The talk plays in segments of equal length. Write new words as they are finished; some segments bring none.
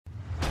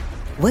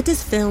What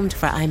does filmed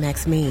for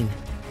IMAX mean?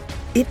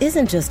 It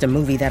isn't just a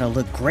movie that'll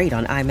look great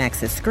on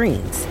IMAX's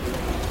screens.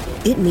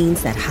 It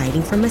means that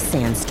hiding from a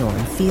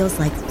sandstorm feels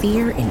like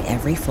fear in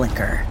every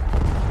flicker.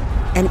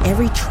 And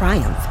every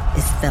triumph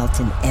is felt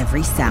in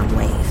every sound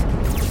wave.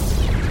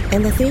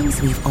 And the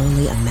things we've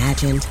only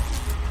imagined,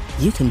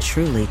 you can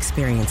truly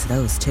experience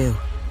those too.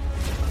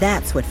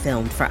 That's what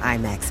filmed for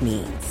IMAX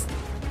means.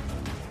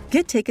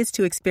 Get tickets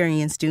to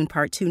experience Dune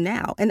Part 2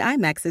 now and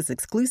IMAX's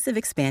exclusive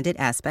expanded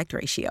aspect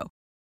ratio.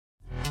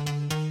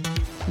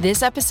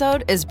 This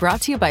episode is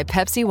brought to you by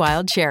Pepsi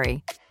Wild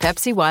Cherry.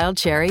 Pepsi Wild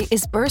Cherry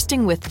is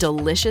bursting with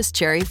delicious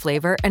cherry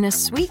flavor and a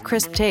sweet,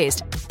 crisp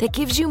taste that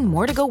gives you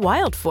more to go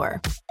wild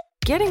for.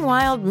 Getting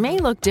wild may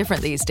look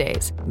different these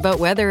days, but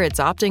whether it's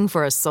opting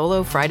for a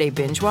solo Friday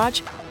binge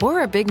watch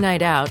or a big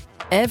night out,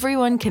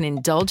 everyone can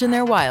indulge in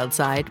their wild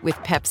side with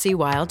Pepsi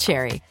Wild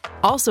Cherry.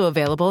 Also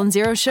available in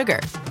Zero Sugar.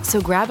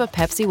 So grab a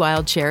Pepsi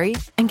Wild Cherry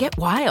and get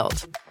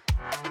wild.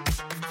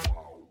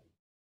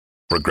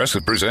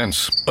 Progressive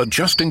presents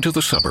Adjusting to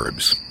the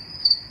Suburbs.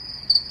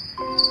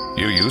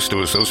 You used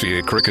to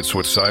associate crickets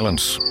with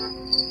silence.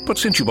 But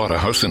since you bought a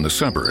house in the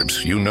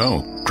suburbs, you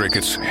know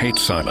crickets hate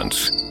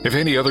silence. If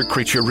any other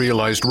creature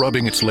realized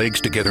rubbing its legs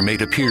together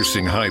made a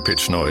piercing,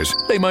 high-pitched noise,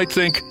 they might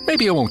think,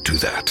 maybe I won't do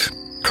that.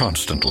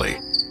 Constantly.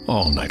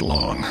 All night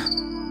long.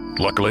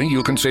 Luckily,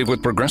 you can save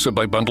with Progressive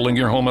by bundling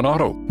your home and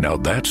auto. Now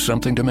that's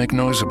something to make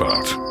noise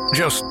about.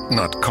 Just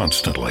not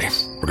constantly.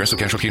 Progressive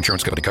Casualty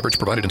Insurance Company. Coverage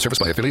provided and serviced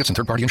by affiliates and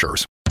third-party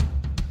insurers.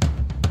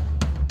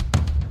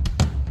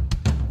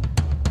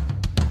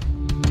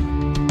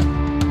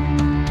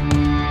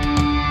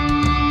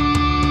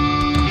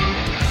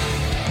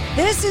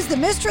 This is the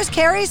Mistress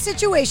Carrie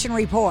Situation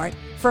Report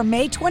for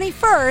May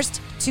 21st,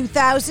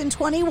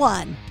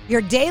 2021.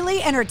 Your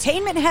daily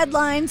entertainment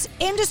headlines,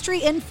 industry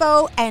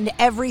info, and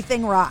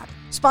everything rock.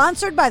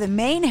 Sponsored by the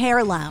Maine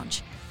Hair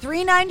Lounge,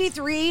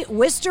 393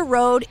 Worcester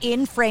Road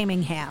in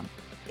Framingham.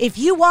 If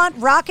you want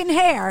rockin'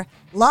 hair,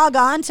 log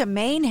on to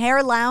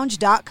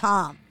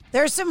mainhairlounge.com.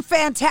 There's some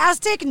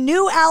fantastic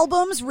new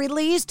albums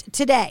released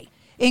today,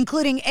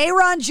 including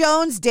Aaron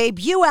Jones'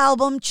 debut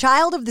album,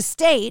 Child of the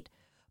State,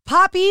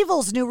 Pop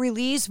Evil's new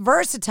release,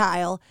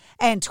 Versatile,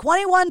 and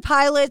 21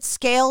 Pilots,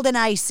 Scaled and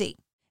Icy.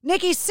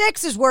 Nikki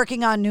Sixx is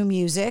working on new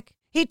music.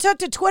 He took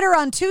to Twitter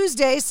on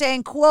Tuesday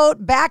saying,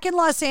 quote, back in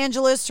Los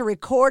Angeles to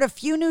record a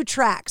few new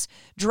tracks,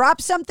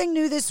 drop something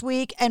new this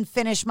week, and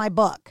finish my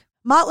book.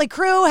 Motley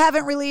Crue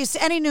haven't released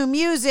any new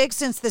music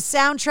since the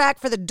soundtrack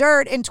for The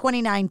Dirt in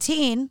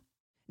 2019.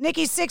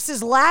 Nikki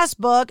Sixx's last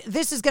book,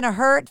 This Is Gonna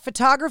Hurt,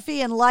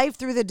 Photography and Life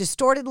Through the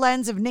Distorted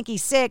Lens of Nikki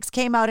Sixx,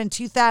 came out in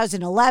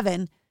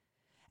 2011.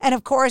 And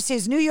of course,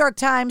 his New York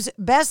Times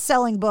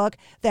best-selling book,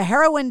 The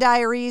Heroin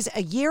Diaries,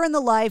 A Year in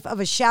the Life of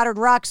a Shattered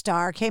Rock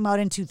Star, came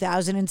out in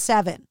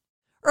 2007.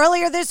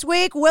 Earlier this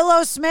week,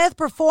 Willow Smith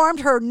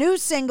performed her new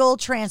single,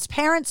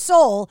 Transparent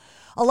Soul,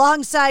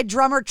 alongside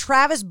drummer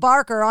Travis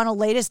Barker on a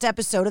latest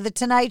episode of The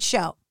Tonight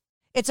Show.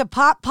 It's a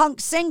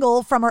pop-punk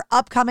single from her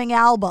upcoming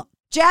album.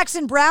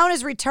 Jackson Browne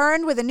has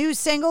returned with a new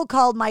single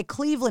called My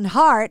Cleveland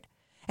Heart,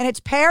 and it's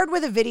paired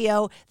with a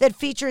video that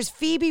features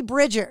Phoebe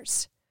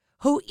Bridgers,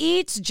 who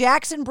eats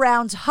Jackson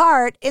Browne's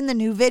heart in the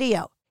new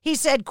video. He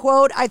said,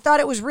 quote, I thought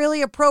it was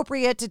really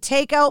appropriate to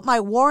take out my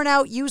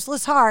worn-out,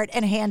 useless heart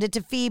and hand it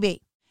to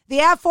Phoebe. The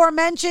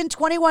aforementioned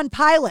 21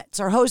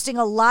 Pilots are hosting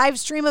a live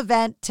stream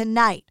event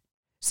tonight,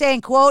 saying,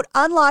 quote,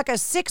 unlock a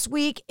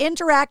 6-week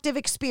interactive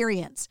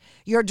experience,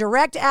 your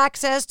direct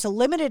access to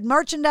limited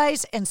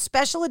merchandise and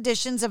special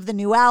editions of the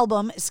new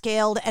album,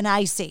 Scaled and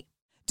Icy.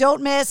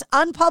 Don't miss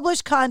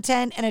unpublished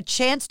content and a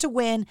chance to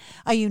win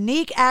a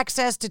unique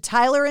access to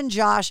Tyler and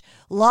Josh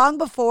long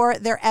before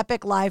their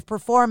epic live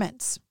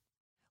performance.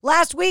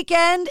 Last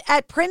weekend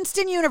at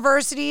Princeton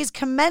University's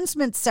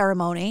commencement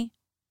ceremony,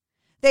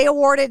 they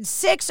awarded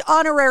 6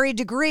 honorary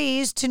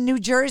degrees to New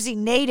Jersey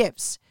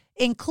natives,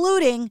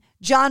 including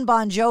John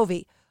Bon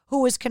Jovi,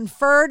 who was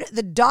conferred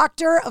the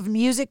Doctor of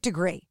Music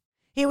degree.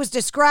 He was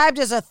described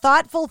as a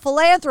thoughtful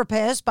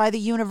philanthropist by the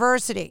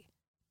university.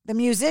 The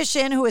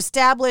musician who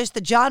established the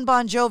John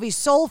Bon Jovi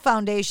Soul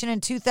Foundation in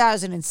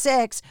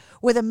 2006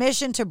 with a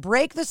mission to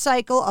break the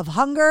cycle of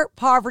hunger,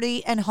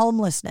 poverty, and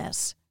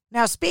homelessness.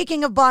 Now,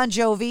 speaking of Bon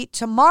Jovi,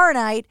 tomorrow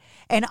night,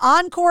 an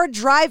encore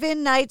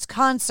drive-in nights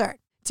concert.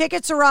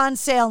 Tickets are on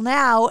sale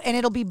now, and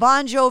it'll be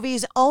Bon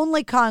Jovi's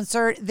only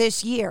concert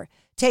this year,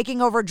 taking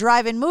over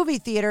drive-in movie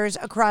theaters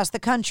across the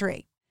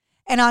country.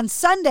 And on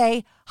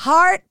Sunday,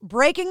 Heart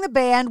Breaking the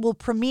Band will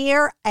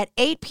premiere at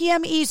 8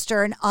 p.m.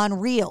 Eastern on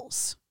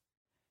Reels.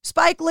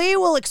 Spike Lee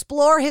will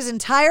explore his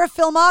entire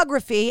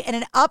filmography in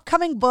an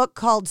upcoming book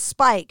called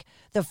Spike,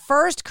 the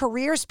first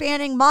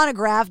career-spanning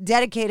monograph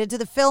dedicated to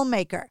the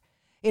filmmaker.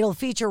 It'll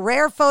feature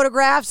rare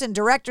photographs and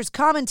director's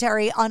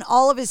commentary on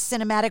all of his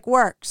cinematic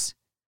works.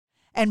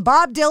 And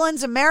Bob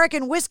Dylan's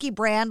American whiskey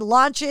brand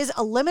launches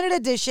a limited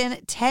edition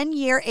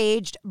 10-year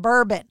aged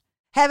bourbon.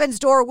 Heaven's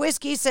Door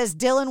Whiskey says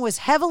Dylan was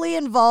heavily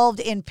involved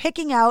in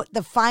picking out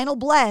the final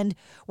blend,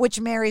 which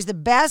marries the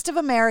best of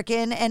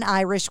American and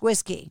Irish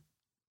whiskey.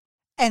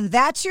 And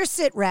that's your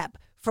Sit Rep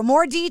For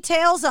more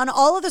details on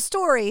all of the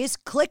stories,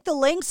 click the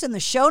links in the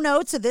show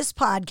notes of this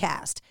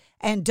podcast.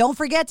 And don't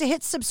forget to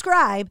hit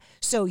subscribe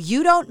so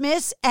you don't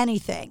miss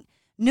anything.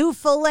 New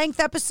full-length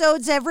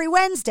episodes every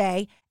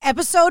Wednesday.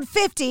 Episode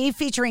 50,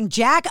 featuring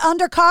Jack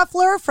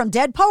Underkoffler from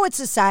Dead Poets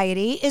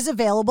Society, is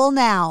available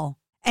now.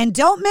 And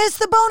don't miss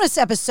the bonus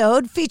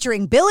episode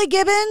featuring Billy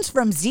Gibbons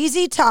from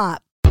ZZ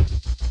Top.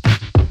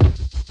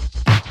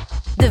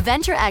 The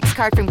Venture X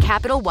card from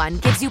Capital One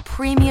gives you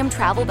premium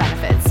travel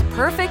benefits,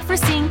 perfect for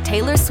seeing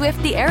Taylor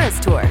Swift The Eras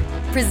Tour.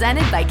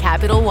 Presented by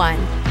Capital One.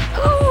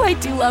 Ooh, I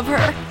do love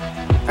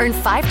her. Earn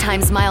 5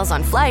 times miles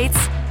on flights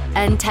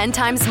and 10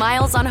 times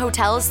miles on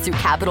hotels through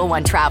Capital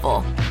One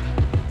Travel.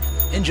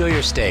 Enjoy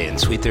your stay in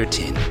Suite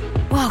 13.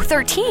 Whoa,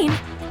 13?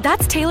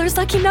 That's Taylor's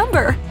lucky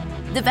number.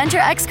 The Venture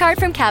X card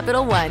from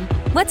Capital One.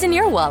 What's in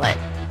your wallet?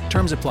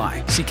 Terms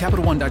apply. See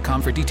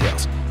CapitalOne.com for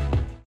details.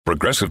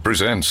 Progressive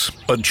presents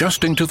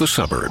Adjusting to the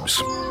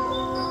Suburbs.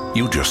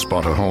 You just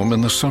bought a home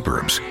in the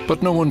suburbs,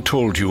 but no one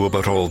told you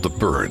about all the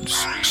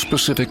birds,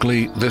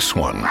 specifically this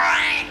one,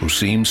 who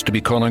seems to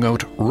be calling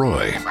out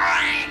Roy.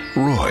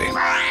 Roy.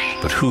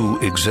 But who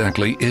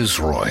exactly is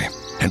Roy?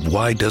 And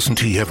why doesn't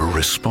he ever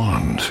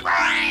respond?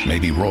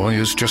 Maybe Roy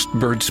is just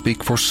bird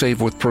speak for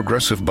save with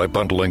Progressive by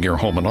bundling your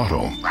home and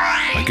auto.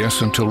 I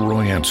guess until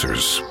Roy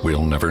answers,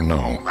 we'll never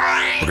know.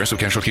 Progressive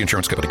Casualty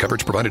Insurance Company.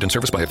 Coverage provided in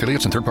service by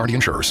affiliates and third-party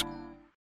insurers.